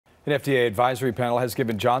An FDA advisory panel has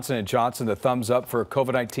given Johnson & Johnson the thumbs up for a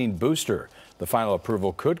COVID-19 booster. The final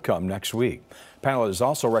approval could come next week. The panel is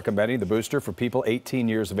also recommending the booster for people 18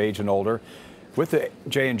 years of age and older with the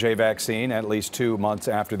J&J vaccine at least 2 months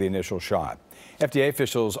after the initial shot. FDA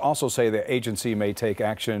officials also say the agency may take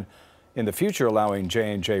action in the future, allowing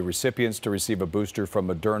J&J recipients to receive a booster from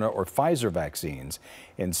Moderna or Pfizer vaccines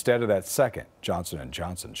instead of that second Johnson &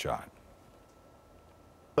 Johnson shot.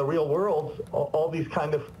 The real world, all these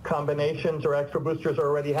kind of combinations or extra boosters are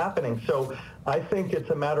already happening. So I think it's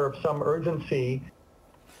a matter of some urgency.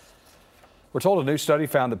 We're told a new study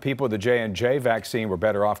found that people with the J&J vaccine were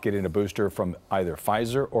better off getting a booster from either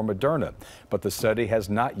Pfizer or Moderna, but the study has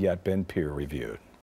not yet been peer reviewed.